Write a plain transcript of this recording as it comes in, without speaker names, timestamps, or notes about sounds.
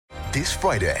This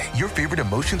Friday, your favorite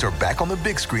emotions are back on the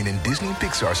big screen in Disney and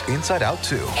Pixar's Inside Out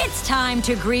 2. It's time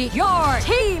to greet your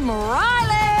Team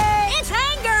Riley! It's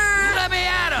anger! Let me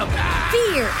at him!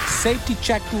 Fear! Safety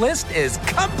checklist is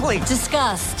complete!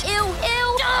 Disgust! Ew!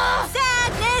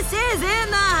 Sadness is in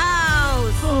the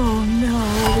house! Oh, no.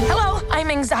 Hello, I'm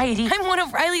anxiety. I'm one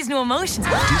of Riley's new emotions.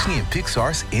 Disney and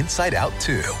Pixar's Inside Out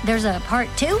 2. There's a part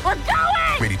 2? We're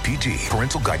going! Rated PG.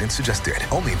 Parental guidance suggested.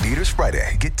 Only in theaters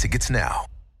Friday. Get tickets now.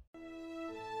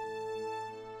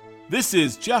 This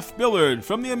is Jeff Billard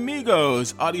from the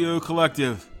Amigos Audio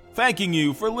Collective, thanking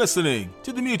you for listening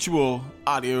to the Mutual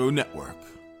Audio Network.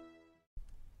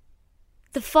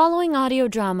 The following audio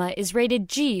drama is rated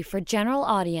G for general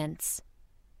audience.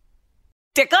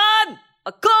 Dickon!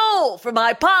 A coal for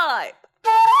my pipe!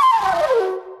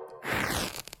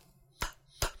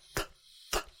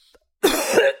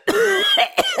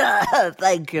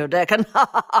 Thank you, Dickon.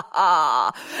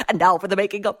 And now for the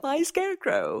making of my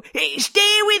scarecrow.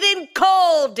 Stay within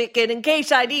call, Dickon, in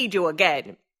case I need you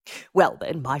again. Well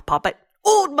then, my puppet,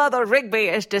 Old Mother Rigby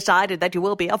has decided that you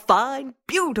will be a fine,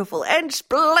 beautiful, and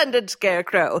splendid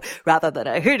scarecrow, rather than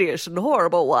a hideous and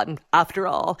horrible one. After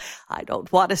all, I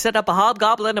don't want to set up a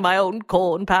hobgoblin in my own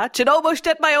corn patch and almost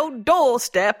at my own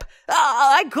doorstep.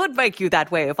 I could make you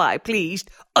that way if I pleased,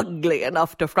 ugly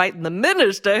enough to frighten the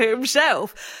minister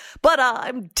himself. But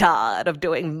I'm tired of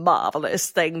doing marvelous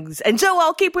things, and so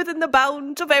I'll keep within the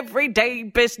bounds of everyday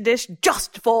business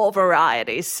just for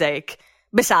variety's sake.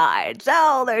 Besides,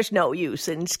 there's no use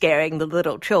in scaring the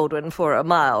little children for a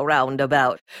mile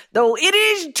roundabout, though it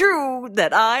is true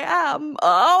that I am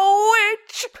a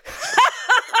witch.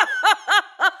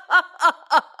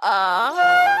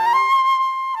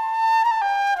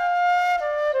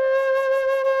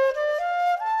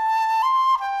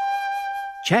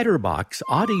 Chatterbox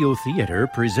Audio Theater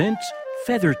presents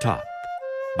Feathertop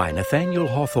by Nathaniel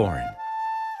Hawthorne.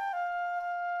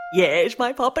 Yes,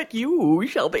 my puppet, you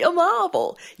shall be a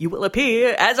marvel. You will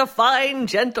appear as a fine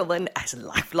gentleman, as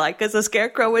lifelike as a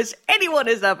scarecrow as anyone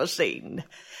has ever seen.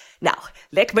 Now,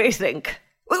 let me think.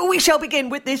 We shall begin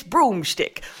with this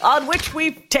broomstick, on which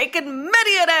we've taken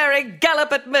many an airy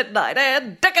gallop at midnight,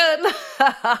 and Dickon,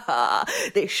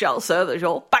 this shall serve as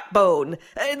your backbone.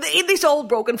 This old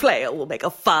broken flail will make a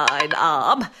fine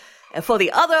arm. And for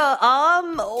the other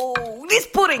arm, this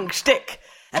pudding stick.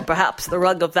 And perhaps the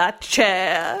rung of that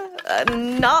chair. A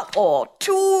knot or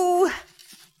two.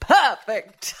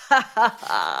 Perfect.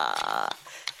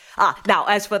 Now,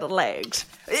 as for the legs,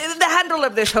 the handle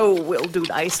of this hoe will do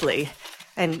nicely.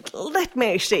 And let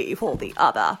me see for the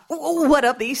other. What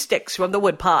of these sticks from the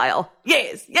woodpile?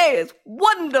 Yes,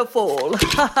 wonderful.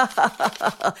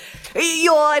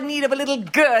 You're in need of a little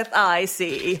girth, I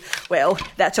see. Well,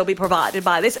 that shall be provided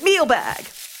by this meal bag,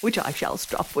 which I shall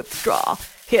stuff with straw.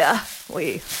 Here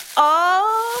we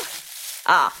are.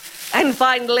 And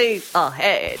finally, a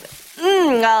head.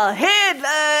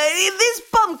 This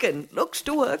pumpkin looks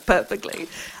to work perfectly.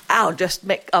 I'll just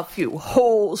make a few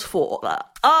holes for the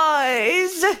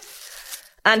eyes.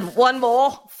 And one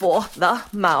more for the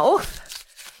mouth.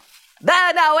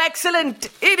 There now, excellent.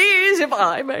 It is, if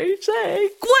I may say,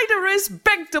 quite a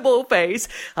respectable face.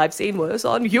 I've seen worse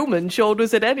on human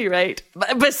shoulders at any rate.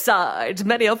 Besides,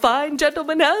 many a fine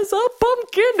gentleman has a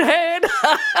pumpkin head.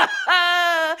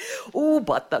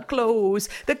 But the clothes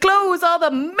are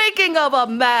the making of a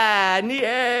man.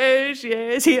 Yes.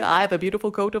 Here, I have a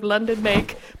beautiful coat of London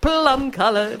make,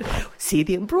 plum-colored. See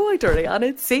the embroidery on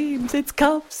its seams, its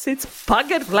cuffs, its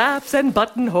pocket flaps and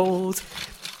buttonholes.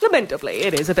 Lamentably,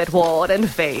 it is a bit worn and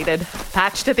faded,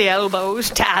 patched at the elbows,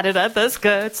 tattered at the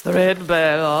skirts,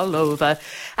 threadbare all over,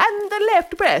 and the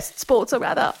left breast sports a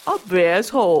rather obvious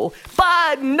hole.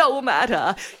 But no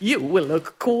matter, you will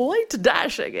look quite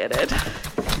dashing in it.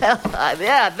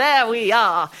 There we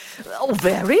are.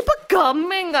 Very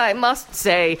becoming, I must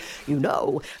say. You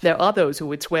know, there are those who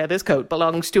would swear this coat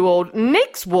belongs to old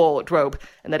Nick's wardrobe,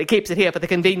 and that he keeps it here for the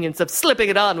convenience of slipping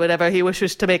it on whenever he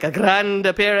wishes to make a grand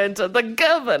appearance at the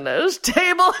governor's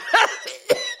table.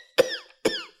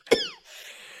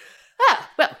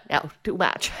 Well, now, too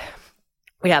much.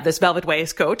 We have this velvet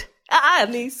waistcoat,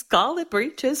 and these scarlet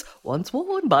breeches, once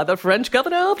worn by the French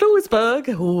governor of Louisbourg,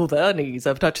 who their knees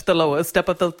have touched the lower step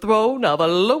of the throne of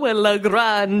Louis le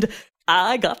Grand.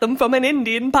 I got them from an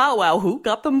Indian powwow who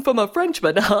got them from a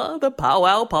Frenchman. The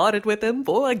powwow parted with them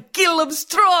for a gill of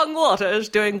strong waters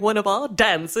during one of our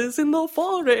dances in the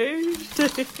forest.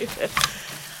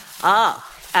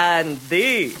 And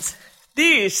these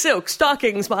silk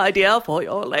stockings, my dear, for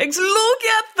your legs. Look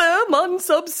at them,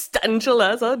 unsubstantial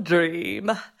as a dream.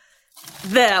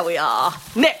 There we are.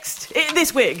 Next,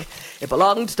 this wig. It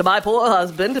belonged to my poor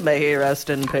husband, may he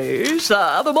rest in peace.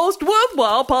 The most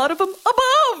worthwhile part of him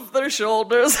above their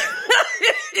shoulders.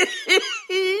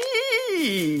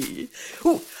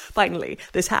 Ooh, finally,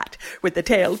 this hat with the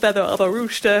tail feather of a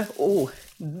rooster. Oh,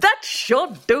 that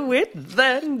should do it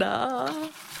then.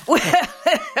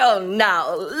 Well,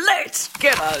 now, let's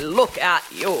get a look at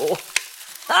you.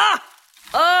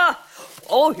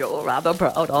 Oh, you're rather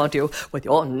proud, aren't you? With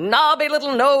your knobby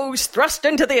little nose thrust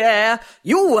into the air,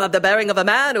 you have the bearing of a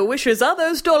man who wishes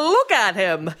others to look at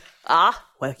him.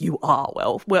 Well, you are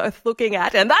well worth looking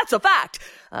at, and that's a fact.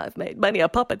 I've made many a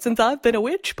puppet since I've been a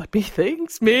witch, but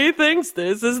methinks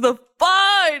this is the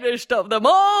finest of them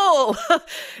all.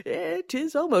 It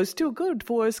is almost too good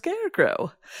for a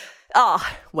scarecrow.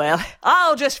 Well,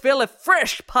 I'll just fill a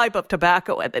fresh pipe of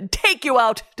tobacco and then take you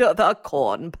out to the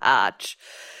corn patch.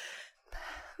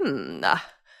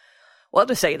 Well,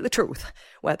 to say the truth,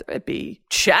 whether it be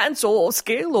chance or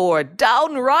skill or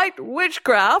downright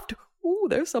witchcraft,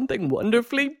 there's something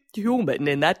wonderfully human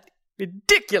in that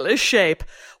ridiculous shape.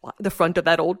 Why, the front of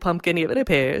that old pumpkin even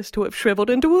appears to have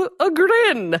shriveled into a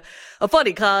grin. A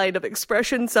funny kind of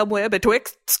expression somewhere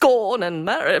betwixt scorn and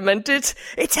merriment. It's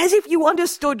as if you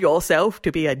understood yourself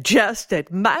to be a jest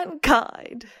at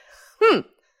mankind.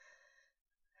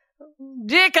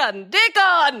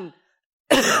 Dickon!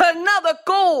 Another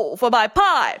coal for my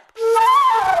pipe.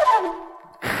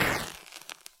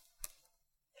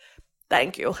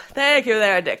 Thank you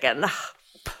there, Dickon.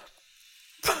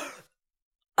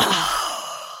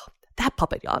 That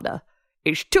puppet yonder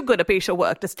is too good a piece of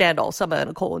work to stand all summer in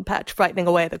a corn patch frightening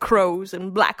away the crows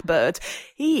and blackbirds.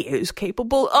 He is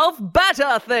capable of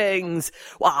better things.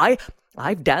 Why,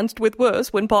 I've danced with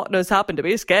worse when partners happen to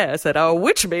be scarce at our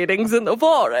witch meetings in the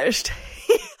forest.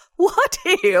 What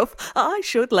if I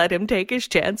should let him take his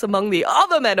chance among the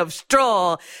other men of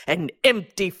straw and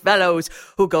empty fellows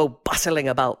who go bustling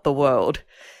about the world?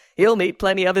 He'll meet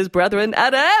plenty of his brethren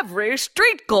at every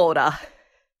street corner.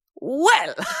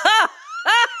 Well,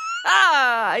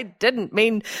 I didn't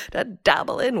mean to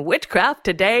dabble in witchcraft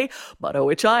today, but a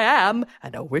witch I am,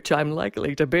 and a witch I'm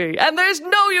likely to be, and there's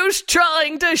no use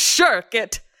trying to shirk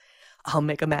it. I'll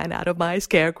make a man out of my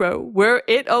scarecrow, were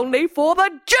it only for the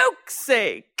joke's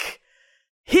sake.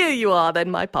 Here you are,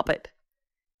 then, my puppet.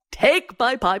 Take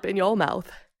my pipe in your mouth.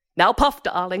 Now puff,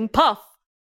 darling, puff.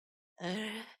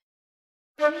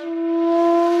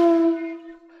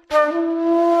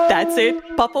 That's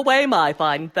it. Puff away, my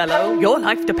fine fellow. Your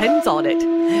life depends on it.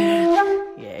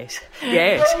 Yes.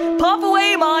 Puff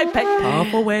away, my pet.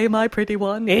 Puff away, my pretty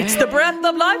one. It's the breath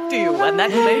of life to you, and that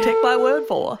you may take my word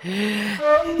for.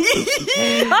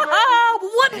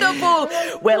 Wonderful!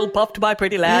 Well puffed, my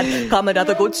pretty lad. Come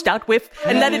another good stout whiff,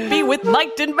 and let it be with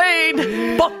might and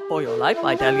main. Puff for your life,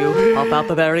 I tell you. Puff out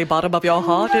the very bottom of your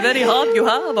heart, and any heart you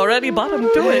have, or any bottom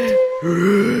to it.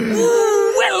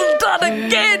 Well done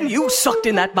again! You sucked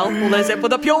in that mouthful as if for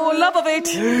the pure love of it.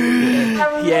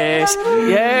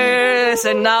 Yes,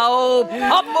 and now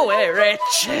puff away,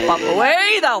 wretch. Puff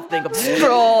away, thou thing of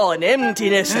straw and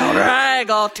emptiness, thou rag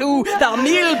or two, thou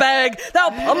meal bag, thou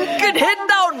pumpkin head,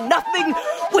 thou nothing.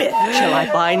 Where shall I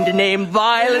find a name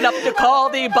vile enough to call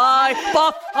thee by?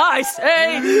 Puff, I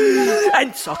say,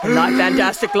 and suck in thy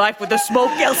fantastic life with the smoke,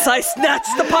 else I snatch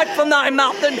the pipe from thy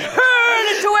mouth and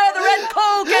hurl it to where the red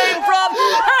coal came from.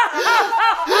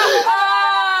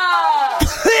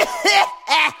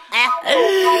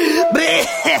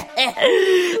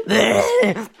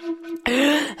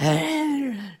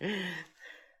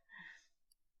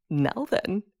 Now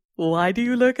then, why do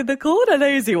you lurk in the corner,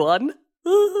 lazy one?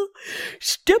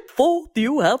 Step forth,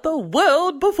 you have the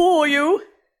world before you.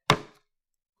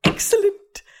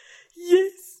 Excellent.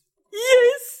 Yes.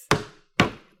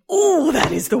 Oh,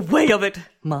 that is the way of it.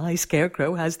 My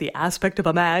scarecrow has the aspect of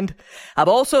a man. I'm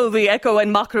also the echo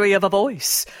and mockery of a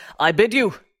voice. I bid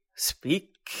you, speak.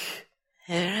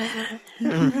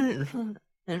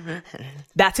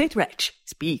 That's it, wretch.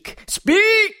 Speak.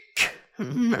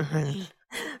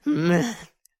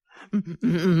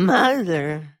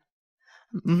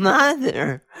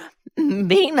 Mother,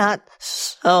 be not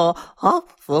so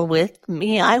awful with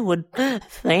me. I would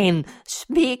fain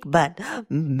speak, but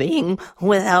being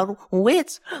without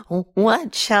wits,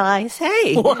 what shall I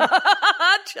say? What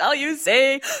shall you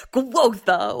say?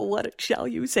 Quotha, what shall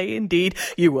you say indeed?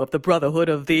 You of the brotherhood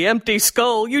of the empty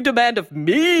skull, you demand of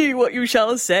me what you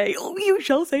shall say. Oh, you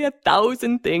shall say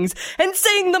 1,000 things, and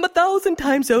saying them 1,000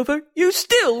 times over, you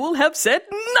still will have said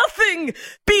nothing.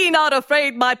 Be not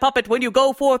afraid, my puppet, when you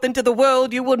go forth into the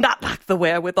world, you will not lack the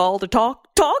wherewithal to talk.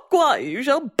 Why, you shall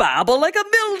shall babble like a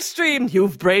millstream.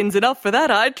 You've brains enough for that,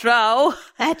 I trow.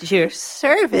 At your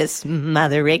service,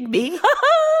 Mother Rigby.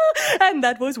 And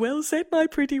that was well said, my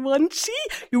pretty one. See,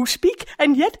 you speak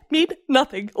and yet mean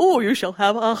nothing. Oh, you shall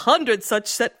have 100 such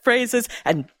set phrases,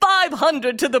 and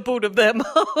 500 to the boot of them.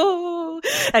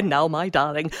 And now, my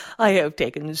darling, I have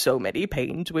taken so many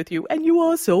pains with you, and you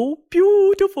are so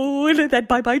beautiful that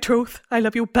by my troth, I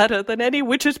love you better than any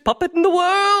witch's puppet in the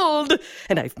world.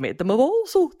 And I've made them of all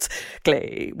sorts: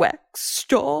 clay, wax,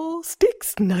 straw,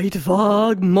 sticks, night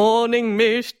fog, morning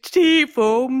mist, tea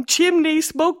foam, chimney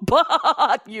smoke,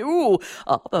 but you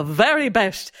are the very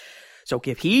best. So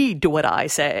give heed to what I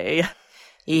say.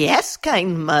 Yes,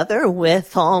 kind mother,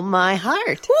 with all my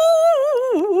heart.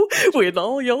 Ooh, with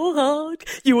all your heart.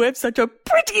 You have such a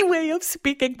pretty way of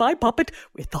speaking, my puppet,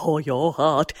 with all your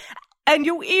heart. And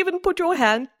you even put your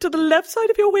hand to the left side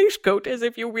of your waistcoat as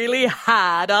if you really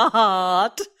had a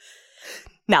heart.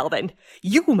 Now then,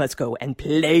 you must go and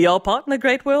play your part in the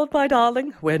great world, my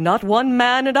darling, where not one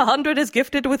man in 100 is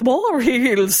gifted with more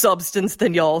real substance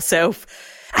than yourself.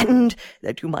 And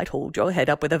that you might hold your head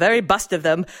up with the very best of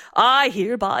them, I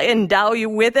hereby endow you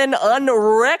with an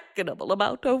unreckonable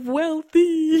amount of wealth.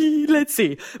 Let's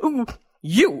see. Ooh.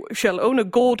 You shall own a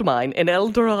gold mine in El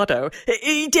Dorado,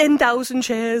 10,000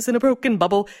 shares in a broken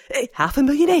bubble,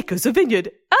 500,000 acres of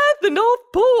vineyard at the North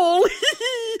Pole,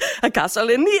 a castle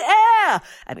in the air,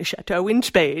 and a chateau in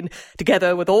Spain,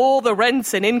 together with all the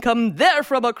rents and income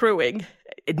therefrom accruing.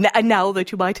 And now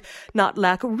that you might not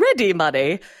lack ready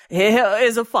money, here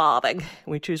is a farthing,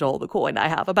 which is all the coin I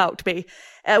have about me.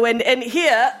 And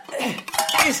here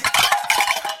is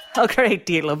a great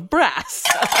deal of brass.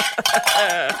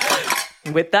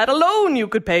 With that alone, you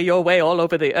could pay your way all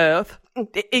over the earth.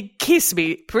 Kiss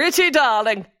me, pretty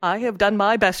darling. I have done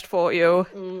my best for you.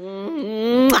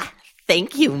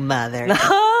 Thank you, Mother.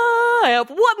 I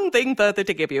have one thing further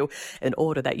to give you. In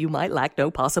order that you might lack no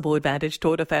possible advantage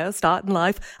toward a fair start in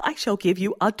life, I shall give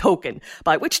you a token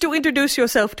by which to introduce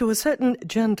yourself to a certain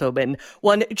gentleman,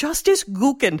 one Justice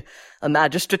Gookin, a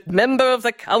magistrate, member of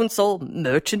the council,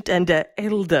 merchant, and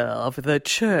elder of the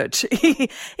church. He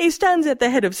stands at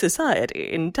the head of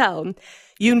society in town.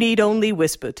 You need only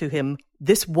whisper to him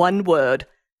this one word: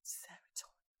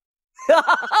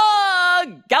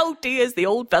 gouty as the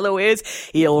old fellow is,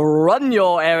 he'll run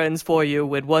your errands for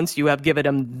you, and once you have given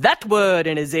him that word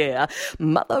in his ear,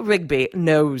 Mother Rigby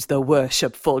knows the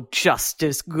worshipful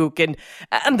Justice Gookin,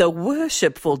 and the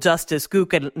worshipful Justice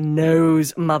Gookin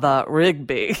knows Mother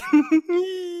Rigby.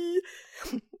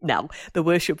 Now, the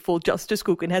worshipful Justice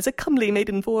Gookin has a comely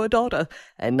maiden for a daughter,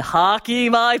 and hark ye,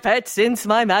 my pet, since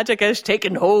my magic has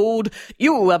taken hold,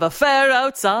 you have a fair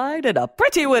outside and a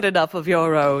pretty wit enough of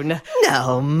your own.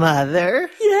 No,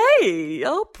 Mother. Yea,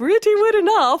 a pretty wit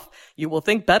enough. You will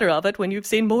think better of it when you've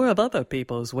seen more of other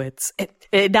people's wits.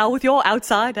 Now with your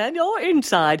outside and your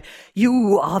inside,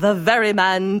 you are the very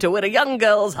man to win a young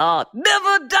girl's heart.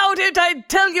 Never doubt it, I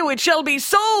tell you it shall be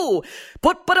so.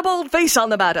 Put a bold face on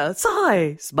the matter.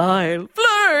 Sigh, smile,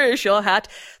 flourish your hat,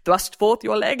 thrust forth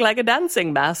your leg like a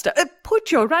dancing master.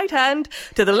 Put your right hand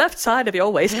to the left side of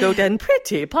your waistcoat, and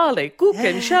pretty Polly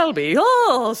Gookin shall be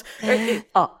yours.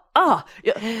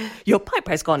 Your pipe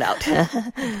has gone out.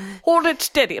 Hold it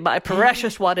steady, my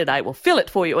precious one, and I will fill it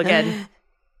for you again.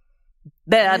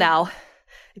 There now.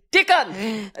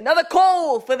 Dickon, another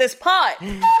call for this pipe.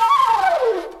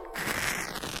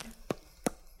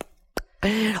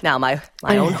 Now, my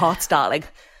own heart's darling,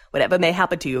 whatever may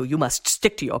happen to you, you must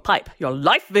stick to your pipe. Your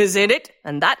life is in it,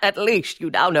 and that at least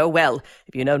you now know well,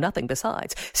 if you know nothing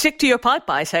besides. Stick to your pipe,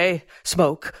 I say.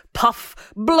 Smoke,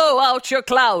 puff, blow out your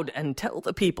cloud, and tell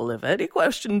the people, if any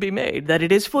question be made, that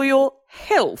it is for your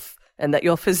health, and that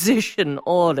your physician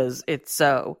orders it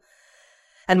so.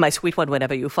 And my sweet one,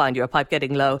 whenever you find your pipe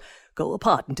getting low, go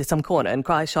apart into some corner and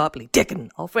cry sharply,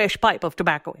 Dickon, a fresh pipe of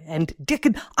tobacco, and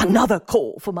Dickon, another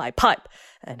call for my pipe,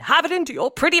 and have it into your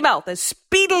pretty mouth as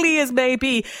speedily as may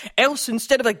be, else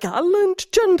instead of a gallant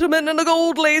gentleman in a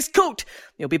gold-laced coat,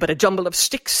 you'll be but a jumble of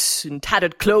sticks and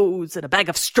tattered clothes and a bag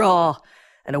of straw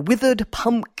and a withered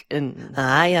pumpkin.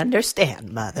 I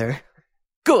understand, Mother.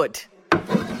 Good.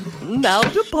 Now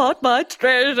depart, my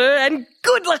treasure, and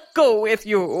good luck go with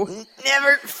you.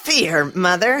 Never fear,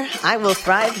 Mother. I will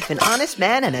thrive if an honest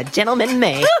man and a gentleman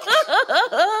may.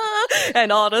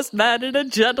 An honest man and a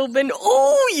gentleman.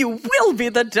 Oh, you will be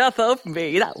the death of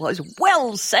me. That was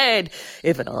well said.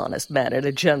 If an honest man and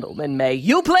a gentleman may,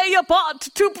 you play your part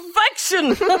to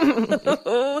perfection.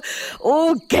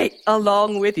 Oh, get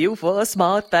along with you for a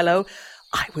smart fellow.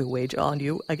 I will wager on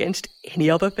you against any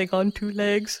other thing on two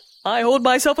legs. I hold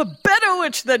myself a better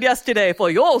witch than yesterday for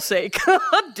your sake.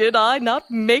 Did I not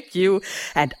make you?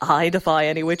 And I defy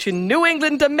any witch in New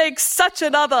England to make such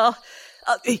another.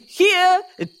 Here,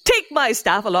 take my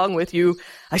staff along with you.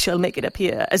 I shall make it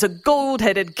appear as a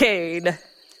gold-headed cane.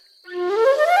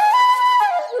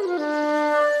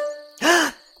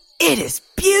 It is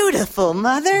beautiful,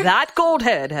 Mother. That gold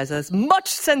head has as much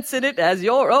sense in it as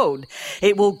your own.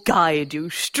 It will guide you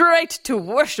straight to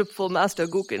worshipful Master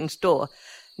Gookin's door.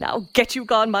 Now get you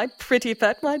gone, my pretty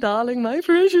pet, my darling, my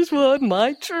precious one,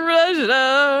 my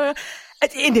treasure.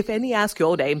 And if any ask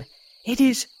your name, it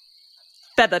is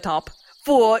Feathertop.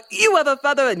 For you have a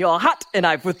feather in your hat, and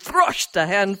I've thrust a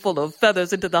handful of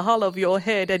feathers into the hollow of your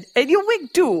head, and your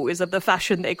wig, too, is of the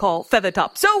fashion they call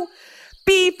Feathertop. So,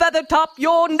 be Feathertop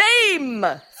your name!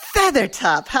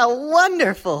 Feathertop, how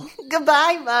wonderful.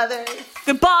 Goodbye, Mother.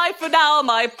 Goodbye for now,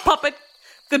 my puppet.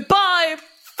 Goodbye,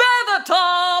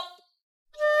 Feathertop!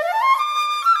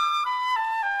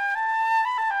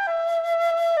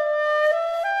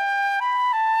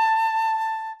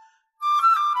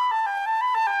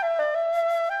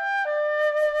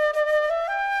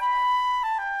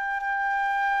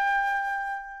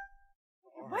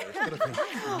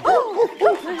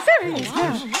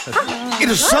 It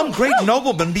is some great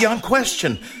nobleman beyond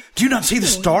question. Do you not see the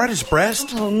star at his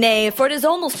breast? Oh, nay, for it is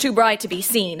almost too bright to be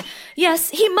seen. Yes,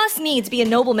 he must needs be a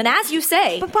nobleman, as you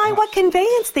say. But by what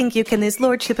conveyance, think you, can his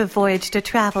lordship have voyaged or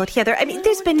travelled hither? I mean,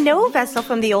 there's been no vessel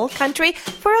from the old country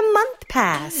for a month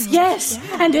past. Yes,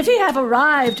 and if he have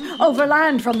arrived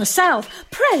overland from the south,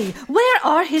 pray, where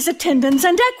are his attendants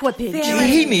and equipage?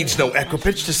 He needs no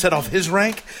equipage to set off his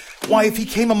rank. Why, if he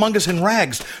came among us in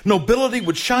rags, nobility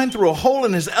would shine through a hole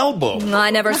in his elbow. I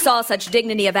never saw such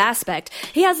dignity of aspect.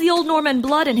 He has the old Norman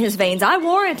blood in his veins, I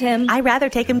warrant him. I rather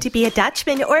take him to be a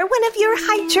Dutchman or one of your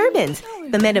High Germans.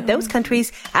 The men of those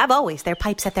countries have always their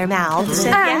pipes at their mouths.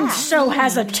 And so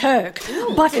has a Turk.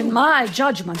 But in my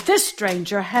judgment, this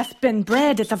stranger hath been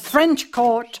bred at the French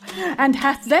court, and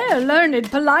hath there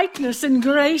learned politeness and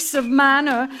grace of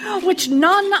manner, which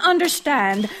none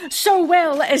understand so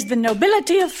well as the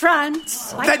nobility of France.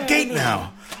 That gait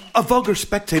now! A vulgar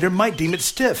spectator might deem it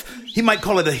stiff. He might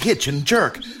call it a hitch and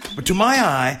jerk. But to my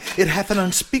eye, it hath an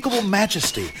unspeakable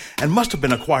majesty, and must have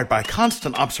been acquired by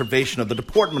constant observation of the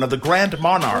deportment of the grand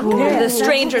monarch. The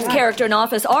stranger's character and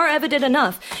office are evident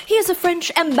enough. He is a French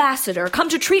ambassador, come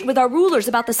to treat with our rulers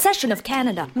about the cession of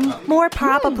Canada. More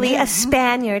probably a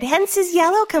Spaniard, hence his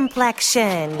yellow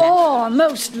complexion. Or,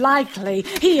 most likely,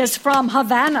 he is from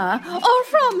Havana, or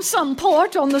from some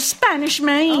port on the Spanish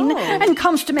Main, and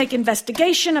comes to make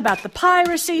investigation about the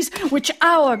piracies which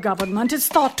our government is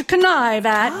thought to connive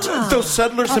at. Those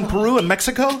settlers in Peru and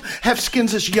Mexico have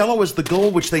skins as yellow as the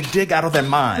gold which they dig out of their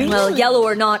mines. Well, yellow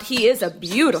or not, he is a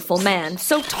beautiful man.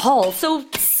 So tall, so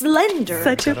slender.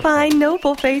 Such a fine,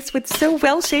 noble face with so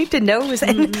well-shaped a nose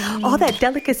and all that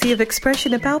delicacy of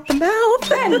expression about the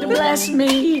mouth. And bless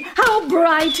me, how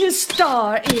bright his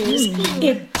star is.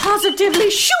 It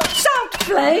positively shoots out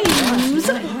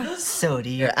flames. So do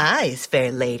your eyes,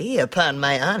 fair lady. Upon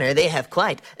my honor, they have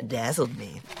quite dazzled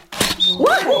me.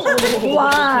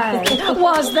 Why,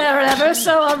 was there ever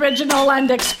so original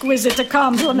and exquisite a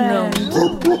compliment?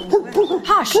 No.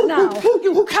 Hush now,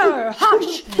 you cur,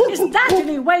 hush. Is that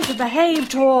any way to behave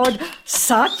toward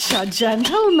such a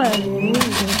gentleman?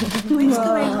 What's going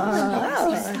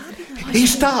on? He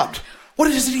stopped.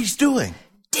 What is it he's doing?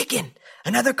 Dickon,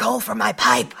 another coal for my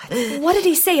pipe. What did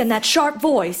he say in that sharp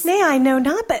voice? Nay, I know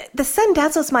not, but the sun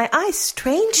dazzles my eyes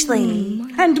strangely.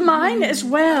 And mine as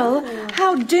well.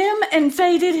 How dim and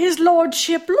faded his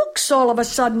lordship looks all of a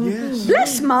sudden. Yes.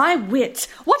 Bless my wits.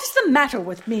 What is the matter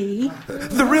with me?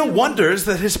 The real wonder is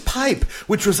that his pipe,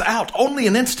 which was out only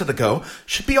an instant ago,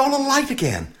 should be all alight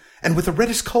again, and with the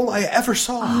reddest coal I ever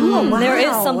saw. Oh, wow. There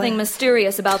is something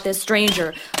mysterious about this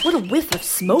stranger. What a whiff of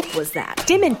smoke was that?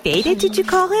 Dim and faded, did you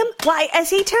call him? Why, as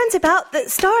he turns about, the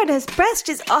star on his breast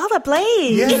is all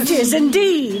ablaze. Yes. It is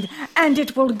indeed, and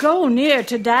it will go near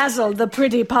to dazzle the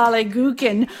pretty Polly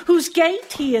Gookin, whose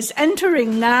gate he is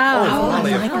entering now. Oh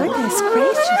my goodness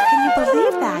gracious, can you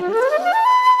believe that?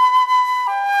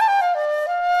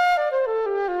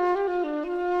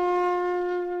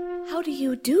 How do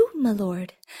you do, my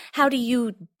lord? How do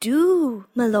you do,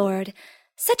 my lord?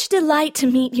 Such delight to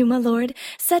meet you, my lord.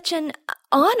 Such an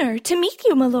honor to meet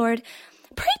you, my lord.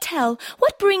 Pray tell,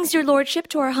 what brings your lordship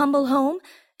to our humble home?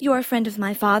 You are a friend of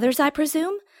my father's, I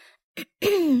presume?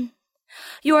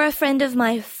 You are a friend of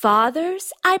my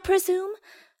father's, I presume?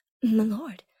 My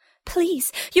lord,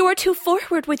 please, you are too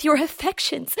forward with your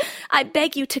affections. I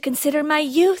beg you to consider my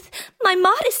youth, my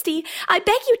modesty. I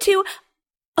beg you to...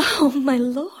 Oh, my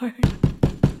lord.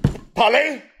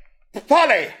 Polly?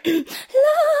 Polly!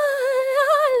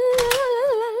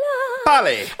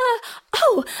 Polly!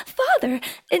 Oh, Father,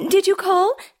 did you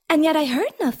call? And yet I heard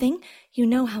nothing. You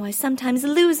know how I sometimes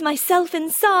lose myself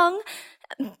in song.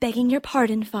 Begging your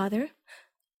pardon, Father.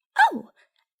 Oh,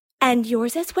 and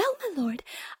yours as well, my lord.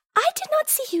 I did not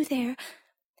see you there.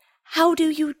 How do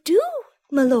you do,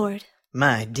 my lord?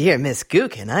 My dear Miss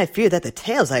Gookin, I fear that the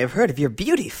tales I have heard of your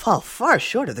beauty fall far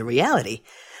short of the reality.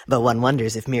 But one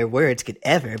wonders if mere words could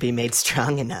ever be made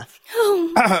strong enough.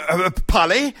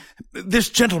 Polly, this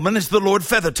gentleman is the Lord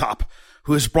Feathertop,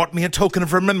 who has brought me a token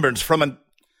of remembrance from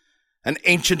an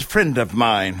ancient friend of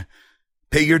mine.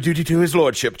 Pay your duty to his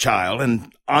lordship, child,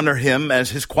 and honor him as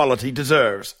his quality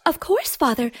deserves. Of course,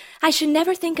 Father. I should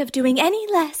never think of doing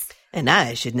any less. And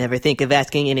I should never think of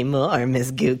asking any more,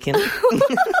 Miss Gookin.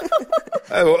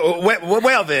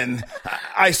 Well then,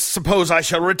 I suppose I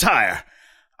shall retire.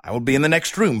 I will be in the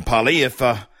next room, Polly, if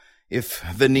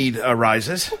the need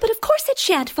arises. But of course it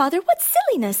shan't, Father. What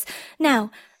silliness.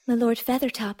 Now, my Lord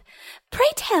Feathertop, pray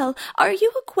tell, are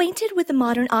you acquainted with the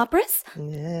modern operas?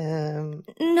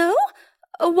 No?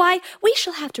 Why, we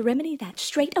shall have to remedy that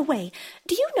straight away.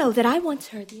 Do you know that I once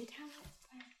heard the Italian...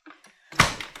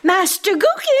 Master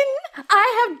Gookin,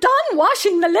 I have done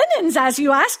washing the linens as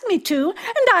you asked me to,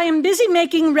 and I am busy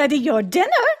making ready your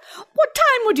dinner. What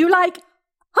time would you like?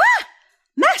 Ah!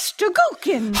 Master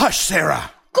Gookin! Hush,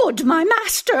 Sarah! Good, my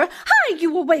master. Hide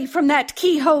you away from that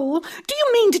keyhole. Do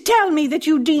you mean to tell me that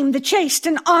you deem the chaste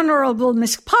and honorable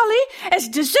Miss Polly as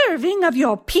deserving of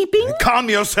your peeping? Calm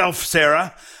yourself,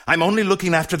 Sarah. I'm only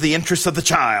looking after the interests of the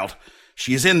child.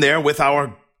 She is in there with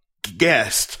our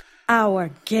guest.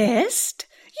 Our guest?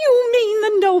 You mean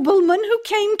the nobleman who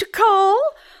came to call?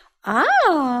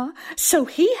 Ah, so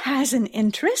he has an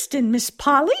interest in Miss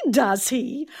Polly, does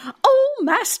he? Oh,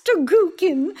 Master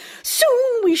Gookin,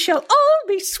 soon we shall all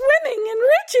be swimming in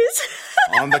riches.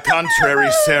 On the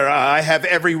contrary, Sarah, I have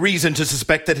every reason to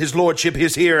suspect that his lordship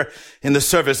is here in the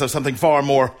service of something far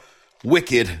more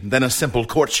wicked than a simple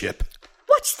courtship.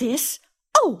 What's this?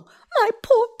 Oh, my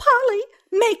poor Polly.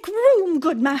 Make room,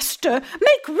 good master.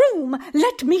 Make room.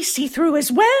 Let me see through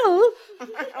as well.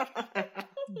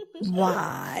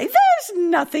 Why, there's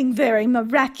nothing very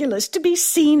miraculous to be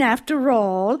seen after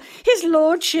all. His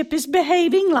lordship is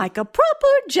behaving like a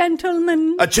proper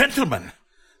gentleman. A gentleman?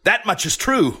 That much is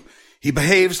true. He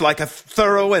behaves like a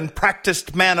thorough and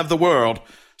practiced man of the world,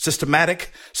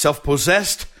 systematic,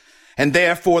 self-possessed, and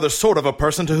therefore the sort of a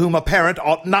person to whom a parent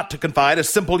ought not to confide a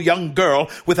simple young girl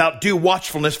without due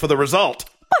watchfulness for the result.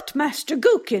 But, Master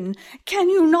Gookin, can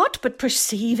you not but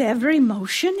perceive every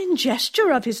motion and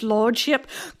gesture of his lordship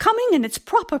coming in its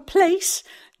proper place?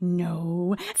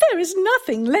 No, there is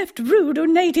nothing left rude or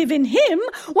native in him.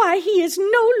 Why, he is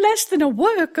no less than a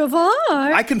work of art.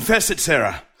 I confess it,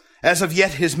 Sarah. As of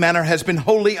yet, his manner has been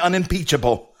wholly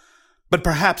unimpeachable. But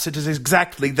perhaps it is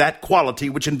exactly that quality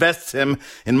which invests him,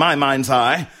 in my mind's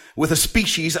eye, with a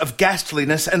species of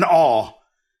ghastliness and awe.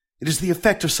 It is the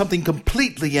effect of something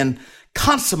completely and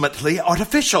consummately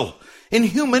artificial, in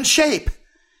human shape.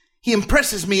 He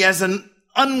impresses me as an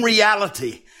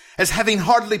unreality, as having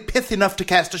hardly pith enough to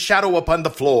cast a shadow upon the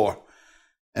floor.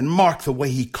 And mark the way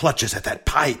he clutches at that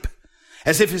pipe,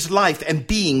 as if his life and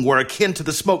being were akin to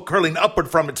the smoke curling upward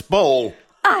from its bowl.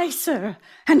 Aye, sir,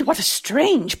 and what a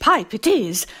strange pipe it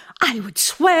is. I would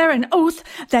swear an oath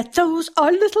that those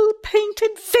are little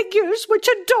painted figures which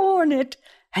adorn it.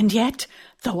 And yet,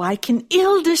 though I can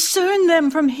ill discern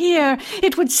them from here,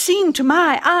 it would seem to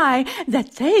my eye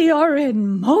that they are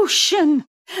in motion.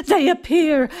 They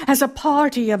appear as a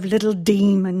party of little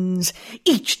demons,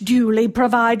 each duly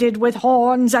provided with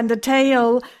horns and a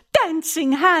tail,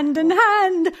 dancing hand in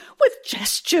hand, with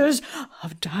gestures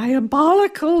of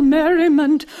diabolical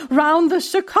merriment round the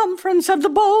circumference of the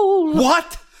bowl.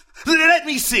 What? Let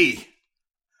me see.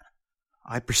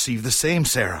 I perceive the same,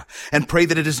 Sarah, and pray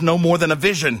that it is no more than a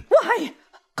vision. Why,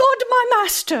 good my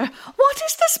master, what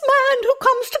is this man who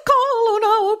comes to call on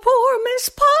our poor Miss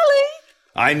Polly?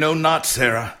 I know not,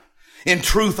 Sarah. In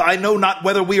truth, I know not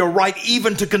whether we are right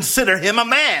even to consider him a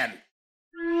man.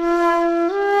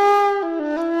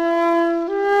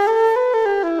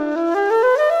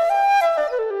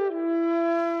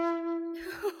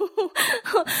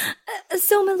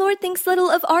 So my lord thinks little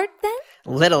of art, then?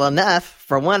 Little enough,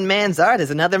 for one man's art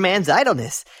is another man's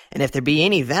idleness, and if there be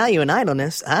any value in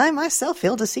idleness, I myself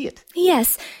fail to see it.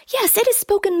 Yes, it is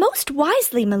spoken most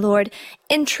wisely, my lord.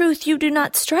 In truth, you do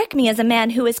not strike me as a man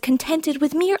who is contented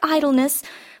with mere idleness.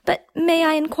 But may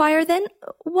I inquire, then,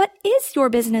 what is your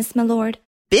business, my lord?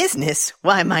 Business?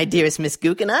 Why, my dearest Miss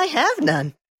Gookin, I have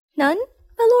none. None,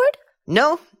 my lord?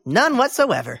 No, none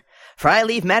whatsoever. for I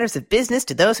leave matters of business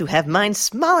to those who have minds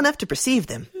small enough to perceive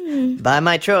them. By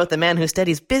my troth, the man who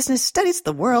studies business studies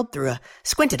the world through a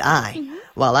squinted eye,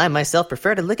 while I myself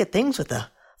prefer to look at things with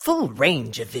a full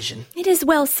range of vision. It is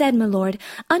well said, my lord.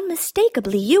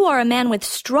 Unmistakably, you are a man with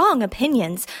strong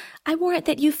opinions. I warrant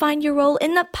that you find your role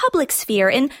in the public sphere,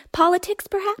 in politics,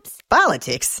 perhaps?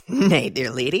 Politics? Nay,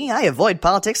 dear lady, I avoid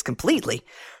politics completely.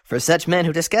 For such men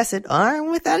who discuss it are,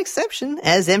 without exception,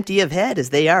 as empty of head as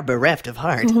they are bereft of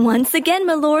heart. Once again,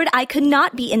 my lord, I could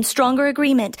not be in stronger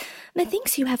agreement.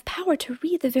 Methinks you have power to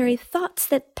read the very thoughts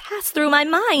that pass through my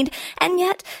mind, and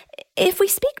yet, if we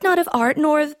speak not of art,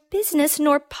 nor of business,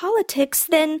 nor politics,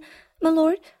 then, my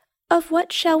lord, of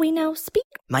what shall we now speak?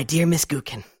 My dear Miss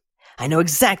Gookin, I know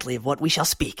exactly of what we shall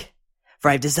speak, for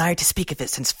I have desired to speak of it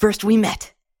since first we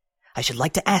met. I should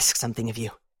like to ask something of you.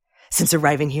 Since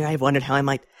arriving here, I have wondered how I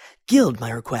might gild my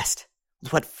request,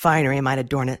 with what finery I might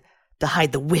adorn it to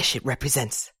hide the wish it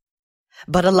represents.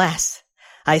 But alas,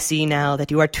 I see now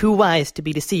that you are too wise to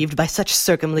be deceived by such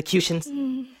circumlocutions,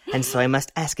 and so I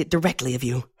must ask it directly of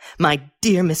you, my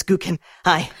dear Miss Gookin.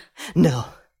 No,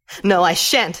 I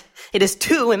shan't. It is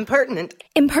too impertinent.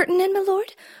 Impertinent, my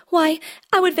lord? Why,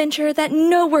 I would venture that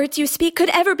no words you speak could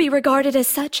ever be regarded as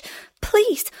such.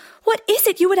 Please, what is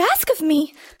it you would ask of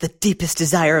me? The deepest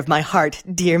desire of my heart,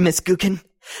 dear Miss Gookin.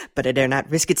 But I dare not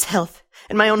risk its health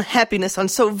and my own happiness on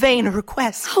so vain a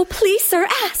request. Oh, please, sir,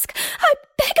 ask. I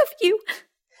beg of you.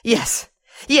 Yes,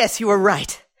 you are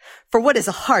right. For what is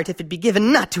a heart if it be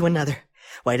given not to another?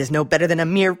 Why, it is no better than a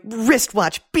mere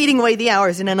wristwatch beating away the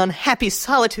hours in an unhappy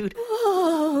solitude.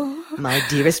 Oh. My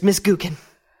dearest Miss Gookin,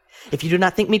 if you do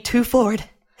not think me too forward,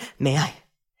 may I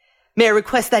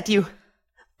request that you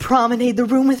promenade the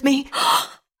room with me?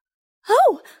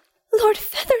 Oh, Lord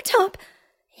Feathertop,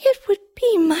 it would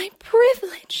be my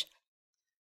privilege.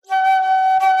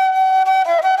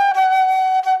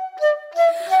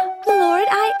 Lord,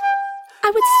 I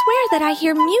would swear that I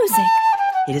hear music.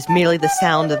 It is merely the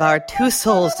sound of our two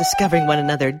souls discovering one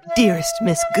another, dearest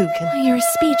Miss Gookin. Your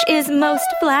speech is most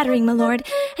flattering, my lord,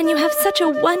 and you have such a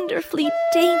wonderfully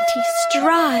dainty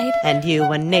stride. And you,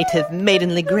 a native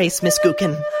maidenly grace, Miss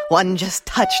Gookin, one just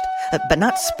touched, but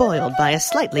not spoiled by a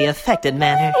slightly affected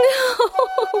manner.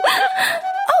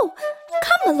 Oh,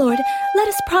 come, my lord, let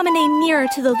us promenade nearer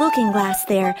to the looking-glass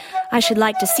there. I should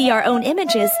like to see our own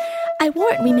images. I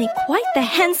warrant we make quite the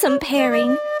handsome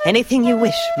pairing. Anything you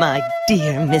wish, my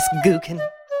dear Miss Gookin.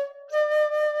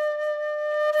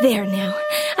 There now.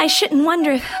 I shouldn't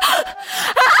wonder if...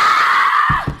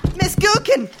 Miss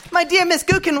Gookin! My dear Miss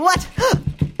Gookin, what?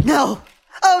 No!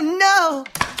 Oh, no!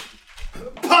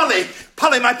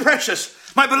 Polly, my precious,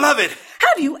 my beloved!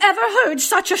 Have you ever heard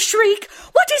such a shriek?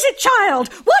 What is it, child?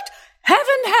 What?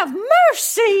 Heaven have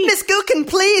mercy! Miss Gookin,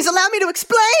 please, allow me to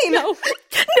explain! No,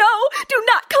 do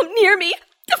not come near me!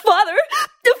 Father,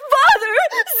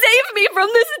 save me from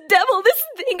this devil, this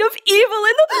thing of evil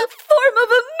in the form of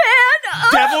a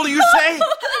man! Devil, you say?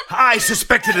 I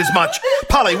suspected as much.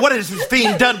 Polly, what has this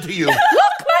fiend done to you? Look,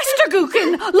 Master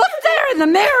Gookin! Look there in the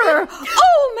mirror!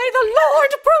 Oh, may the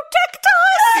Lord protect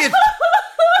us!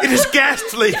 It is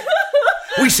ghastly!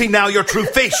 We see now your true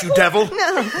face, you devil.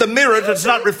 No. The mirror does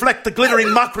not reflect the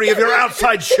glittering mockery of your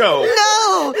outside show.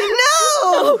 No!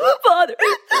 Oh, Father,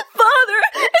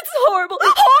 it's horrible,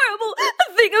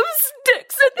 a thing of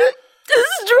sticks and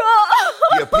straw.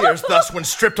 He appears thus when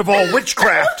stripped of all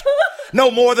witchcraft. No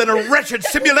more than a wretched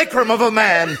simulacrum of a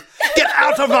man. Get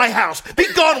out of my house. Be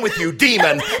gone with you,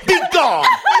 demon. Be gone.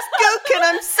 Miss Gookin,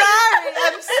 I'm sorry.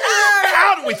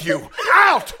 Out with you.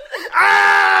 Out!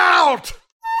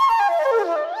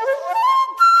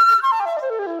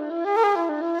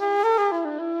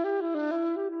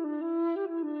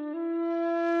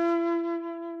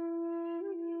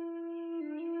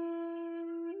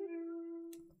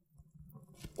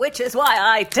 Which is why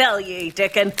I tell ye,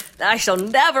 Dickon, I shall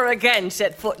never again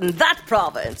set foot in that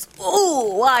province.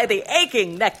 Ooh, why the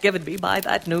aching neck given me by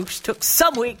that noose took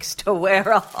some weeks to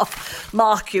wear off.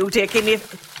 Mark you, Dickon,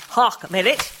 hark a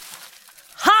minute.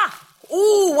 Ha!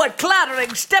 Ooh, what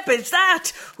clattering step is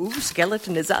that? Whose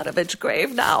skeleton is out of its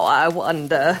grave now, I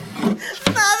wonder?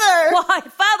 Father! Why,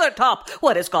 Feathertop,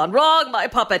 what has gone wrong, my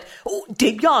puppet? Oh,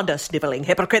 did yonder snivelling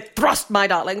hypocrite thrust my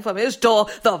darling from his door?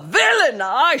 The villain!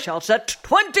 I shall set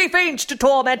 20 fiends to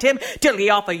torment him till he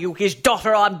offer you his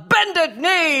daughter on bended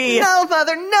knee. No,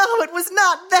 Mother, no, it was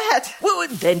not that. Well,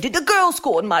 then did the girl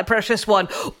scorn my precious one?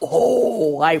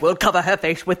 Oh, I will cover her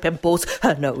face with pimples.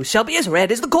 Her nose shall be as red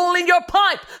as the coal in your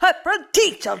pipe. Her front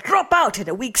teeth shall drop out in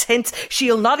a week's hence.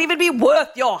 She'll not even be worth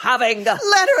your having. Let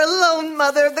her alone,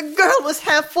 Mother. The girl was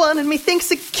half won, and methinks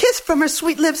a kiss from her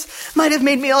sweet lips might have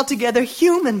made me altogether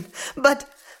human. But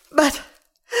But,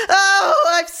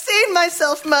 oh, I've seen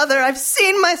myself, Mother. I've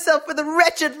seen myself for the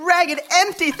wretched, ragged,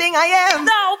 empty thing I am.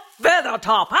 Now,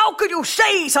 Feathertop, how could you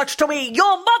say such to me?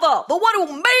 Your mother, the one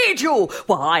who made you.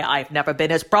 Why, I've never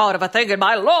been as proud of a thing in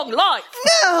my long life.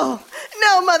 No,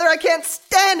 Mother, I can't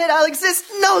stand it. I'll exist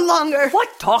no longer.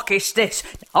 What talk is this?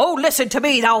 Oh, listen to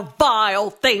me, thou vile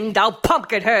thing, thou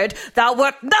pumpkin head. Thou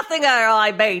wert nothing ere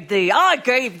I made thee. I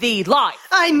gave thee life.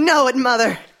 I know it,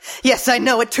 Mother. Yes, I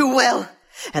know it too well.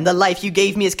 And the life you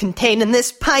gave me is contained in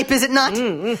this pipe, is it not?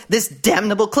 This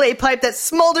damnable clay pipe that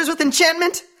smolders with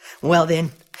enchantment? Well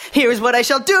then, here's what I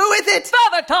shall do with it!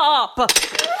 Feathertop!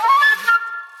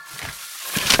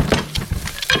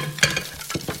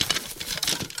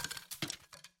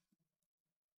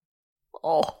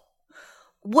 Oh,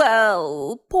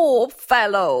 well, poor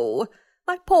fellow.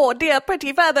 My poor dear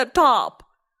pretty Feathertop.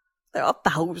 There are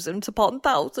thousands upon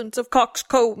thousands of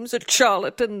coxcombs and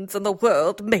charlatans in the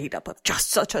world made up of just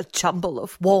such a jumble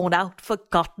of worn-out,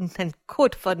 forgotten, and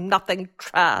good-for-nothing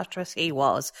trash as he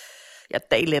was. Yet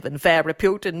they live in fair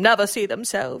repute and never see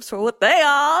themselves for what they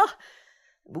are.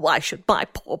 Why should my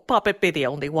poor puppet be the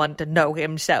only one to know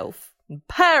himself and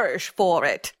perish for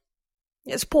it?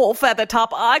 Yes, poor Feathertop,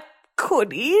 I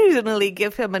could easily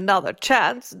give him another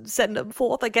chance and send him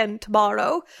forth again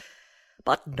tomorrow.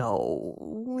 But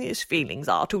no, his feelings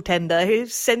are too tender,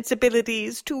 his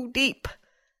sensibilities too deep.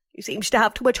 He seems to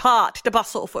have too much heart to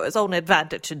bustle for his own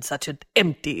advantage in such an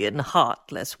empty and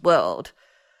heartless world.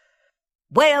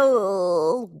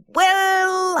 Well,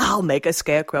 I'll make a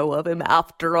scarecrow of him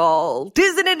after all.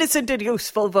 'Tis an innocent and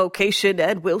useful vocation,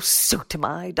 and will suit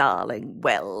my darling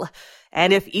well.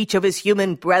 And if each of his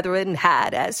human brethren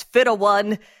had as fit a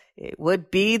one, it would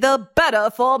be the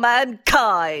better for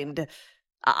mankind.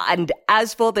 And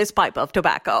as for this pipe of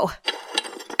tobacco,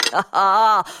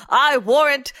 I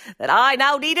warrant that I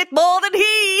now need it more than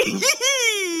he.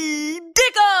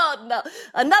 Dickon!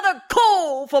 Another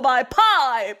coal for my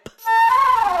pipe!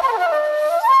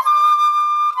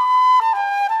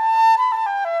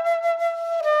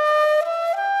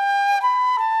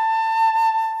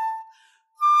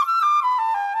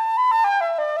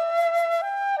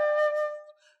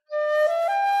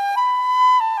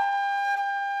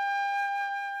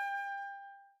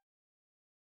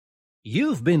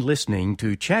 You've been listening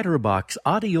to Chatterbox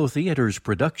Audio Theater's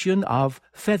production of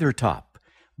Feathertop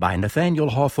by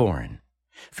Nathaniel Hawthorne,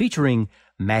 featuring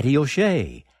Mattie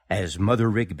O'Shea as Mother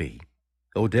Rigby,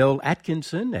 Odell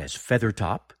Atkinson as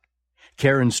Feathertop,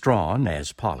 Karen Strawn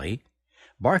as Polly,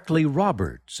 Barclay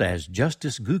Roberts as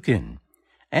Justice Gookin,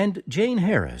 and Jane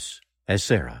Harris as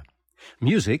Sarah.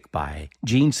 Music by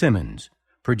Gene Simmons,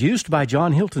 produced by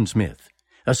John Hilton Smith,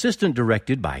 assistant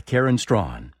directed by Karen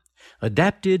Strawn.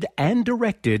 Adapted and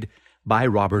directed by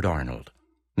Robert Arnold.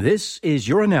 This is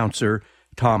your announcer,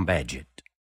 Tom Badgett.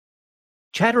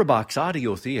 Chatterbox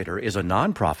Audio Theater is a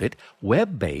nonprofit,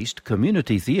 web-based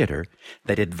community theater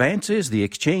that advances the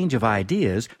exchange of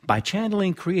ideas by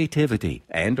channeling creativity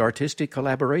and artistic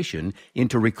collaboration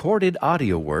into recorded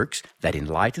audio works that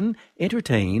enlighten,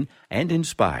 entertain, and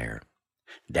inspire.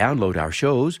 Download our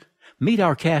shows, meet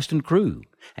our cast and crew,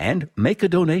 and make a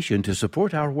donation to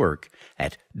support our work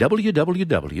at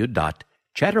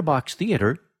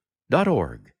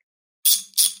www.chatterboxtheater.org.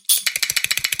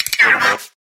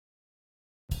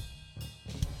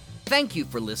 Thank you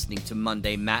for listening to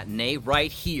Monday Matinee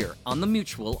right here on the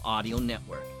Mutual Audio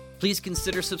Network. Please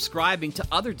consider subscribing to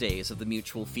other days of the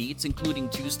Mutual feeds, including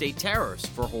Tuesday Terrors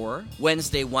for horror,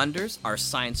 Wednesday Wonders, our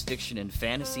science fiction and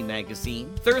fantasy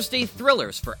magazine, Thursday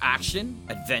Thrillers for action,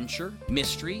 adventure,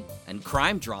 mystery, and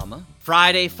crime drama,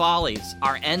 Friday Follies,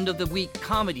 our end-of-the-week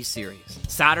comedy series,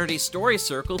 Saturday Story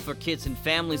Circle for kids and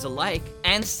families alike,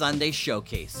 and Sunday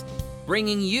Showcase,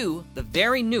 bringing you the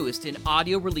very newest in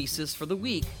audio releases for the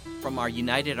week from our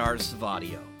United Artists of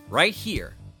Audio, right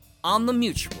here on the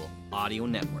Mutual Audio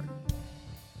Network.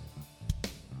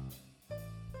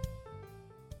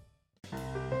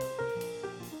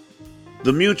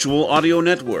 The Mutual Audio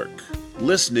Network.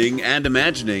 Listening and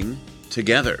imagining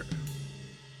together.